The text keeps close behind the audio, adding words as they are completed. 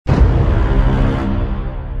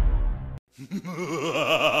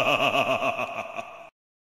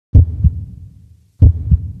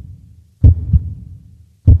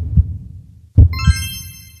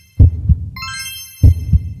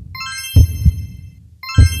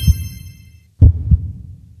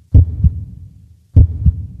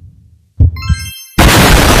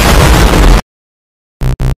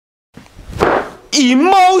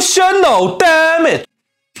Emotional, damn it!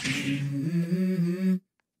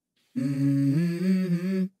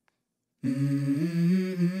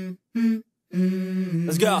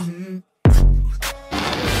 Let's go.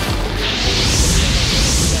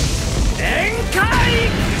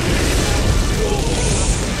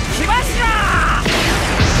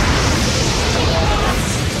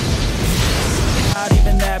 Not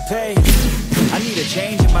even that paid. I need a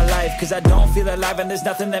change in my life, cause I don't feel alive and there's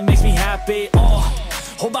nothing that makes me happy.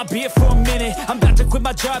 Hold my beer for a minute. I'm about to quit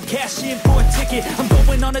my job, cash in for a ticket. I'm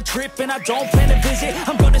going on a trip and I don't plan to visit.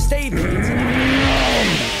 I'm gonna stay moving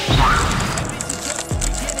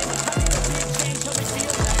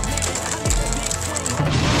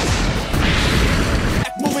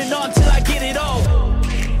on till I get it all.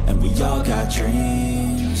 And we all got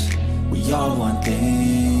dreams, we all want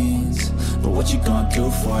things, but what you gonna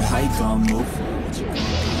do for it? How you gonna move for it? What you gonna do?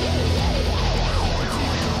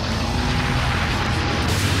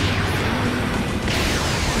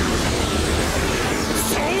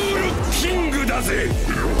 King だぜ。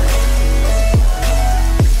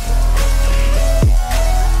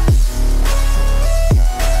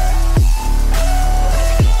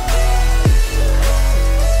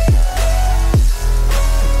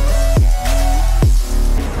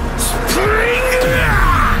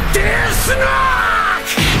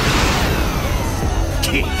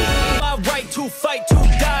My right to fight, to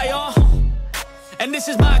die on. And this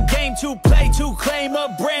is my game to play, to claim a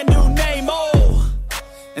brand new name.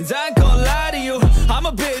 And I ain't gonna lie to you, I'm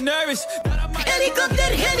a bit nervous.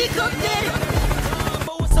 Helicopter, helicopter.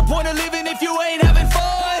 But what's the point of living if you ain't having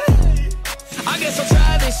fun? I guess I'll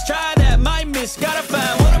try this, try that, might miss. Gotta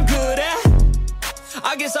find what I'm good at.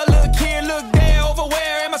 I guess I look here, look there, over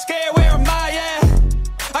where am I scared, where am I at?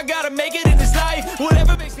 I gotta make it in this life,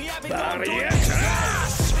 whatever makes me happy.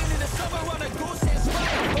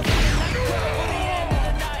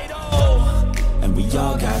 And we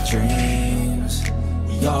all got dreams,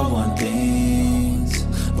 we all want things,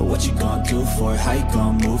 but what you gonna do for it? How you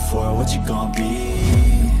gonna move for it? What you gonna be?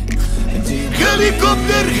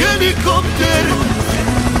 Helicopter, helicopter.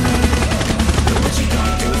 What you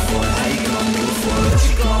gonna do for it? How you gonna move for it? What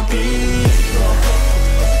you gonna be?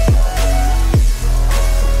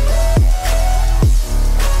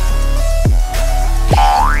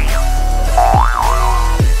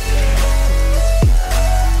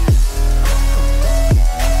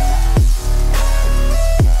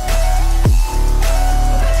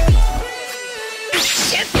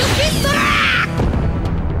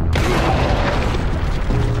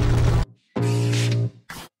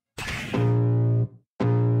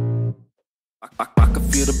 I can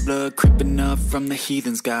feel the blood creeping up from the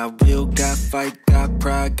heathens. Got will, got fight, got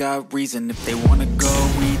pride, got reason. If they wanna go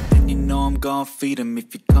eat, then you know I'm gonna feed them.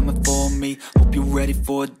 If you're coming for me, hope you're ready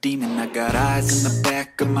for a demon. I got eyes in the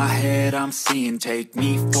back of my head, I'm seeing. Take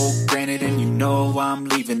me for granted and you know I'm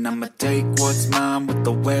leaving. I'ma take what's mine with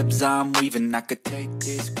the webs I'm weaving. I could take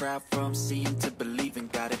this crowd from seeing to believing.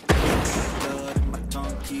 Got it blood in my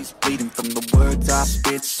tongue keeps bleeding from the words I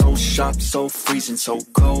spit. So sharp, so freezing, so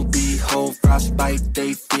cold. Behold, frostbite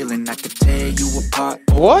they feeling. I could tear you apart.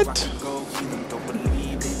 What? Don't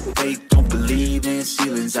believe in fate, don't believe in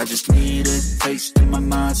ceilings. I just need a taste and my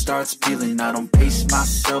mind starts peeling. I don't pace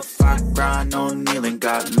myself, I grind on kneeling.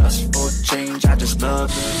 Got lust for change, I just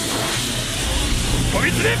love it.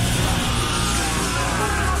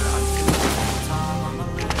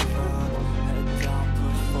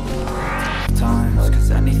 Times,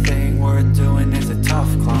 cause anything worth doing is a tough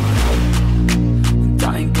climb, and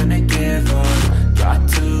I ain't gonna give up. Got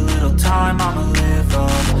too little time, I'ma live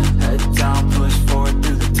up. Head down, push forward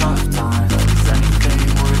through the tough times, cause anything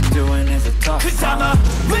worth doing is a tough climb. Cause I'ma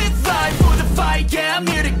live life for the fight, yeah, I'm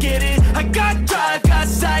here to get it. I got drive, got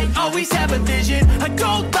sight, always have a vision. I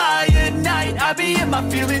don't lie at night, I be in my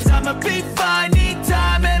feelings. I'ma be fine, need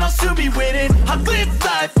time, and I'll soon be winning. I live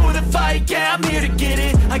life for the fight, yeah, I'm here to get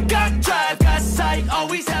it. I got drive, got sight,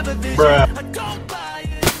 always have a vision. Bruh. I don't lie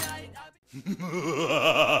at night,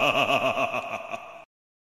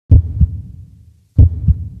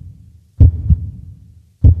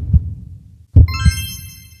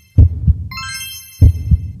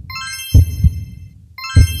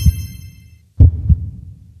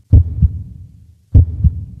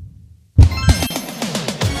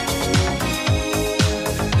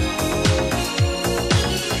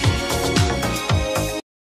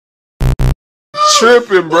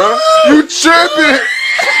 tripping, bro. You tripping.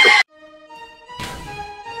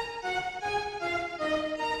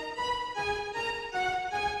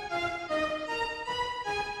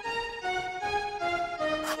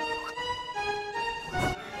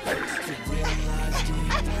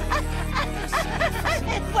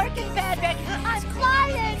 It's working, Patrick. I'm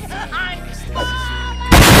flying. I'm flying.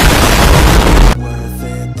 Worth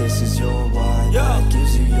it, this is your why. That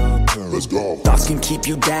gives you your proof. Let's go. Thoughts can keep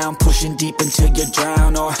you down, pushing deep until you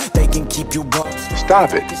drown, or they can keep you up.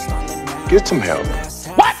 Stop it. Get some help.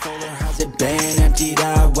 What? Has it been emptied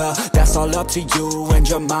out? Well, that's all up to you and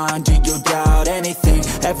your mind. Do you doubt anything,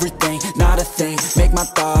 everything, not a thing? Make my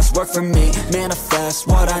thoughts work for me. Manifest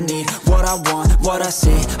what I need, what I want, what I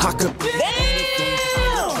see. I could be anything.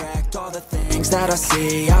 I attract all the things that I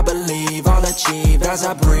see. I believe I'll achieve as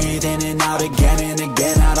I breathe in and out again and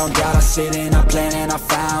again. I don't doubt. I sit and I plan and I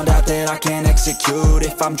found out that I can execute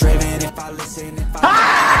if I'm driven, if I listen, if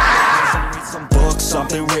I read some books,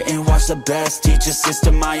 something written, watch the best. Teach a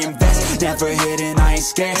system I invest. Never hidden, I ain't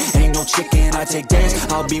scared. Ain't no chicken, I take dares.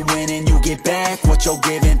 I'll be winning, you get back what you're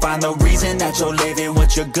giving. Find the reason that you're living,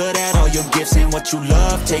 what you're good at, all your gifts and what you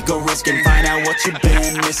love. Take a risk and find out what you've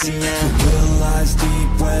been missing. Yeah. Real lies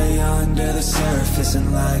deep way under the surface,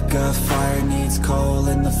 and like a fire needs coal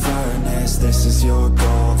in the furnace. This is your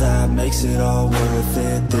goal that makes it all worth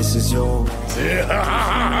it. This is your fire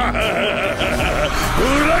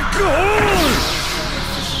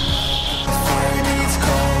needs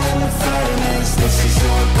coal in the furnace. This is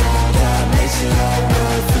your goal that makes it all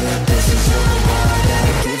worth it. This is your why that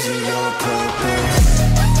gives you your purpose.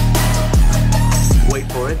 Wait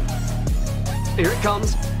for it. Here it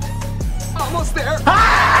comes. Almost there.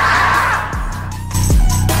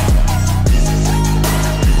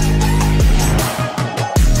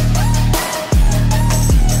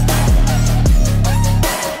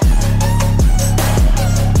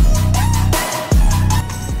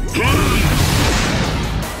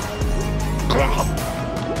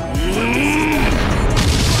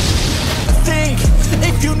 Think,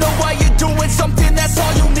 if you know why you're doing something, that's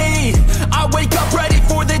all you need. I wake up ready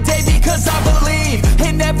for the day because I believe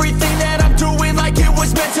in everything that I'm doing, like it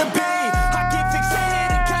was meant to be. I get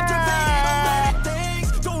fixated and captivated on many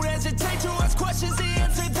things. Don't hesitate to ask questions, the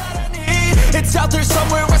answer that I need. It's out there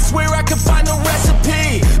somewhere, I swear I can find the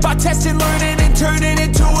recipe. By testing, learning, and turning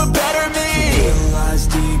into a better me. It lies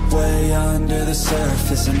deep way under the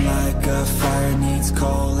surface, and like a fire needs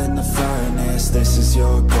coal in the furnace. This is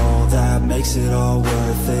your goal that makes it all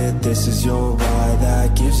worth it. This is your why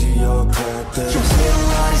that gives you your purpose. It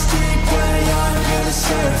lies deep way under the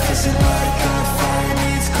surface, and like a fire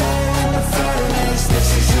needs coal in the furnace. This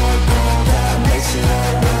is your goal that makes it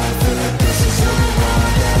all worth it.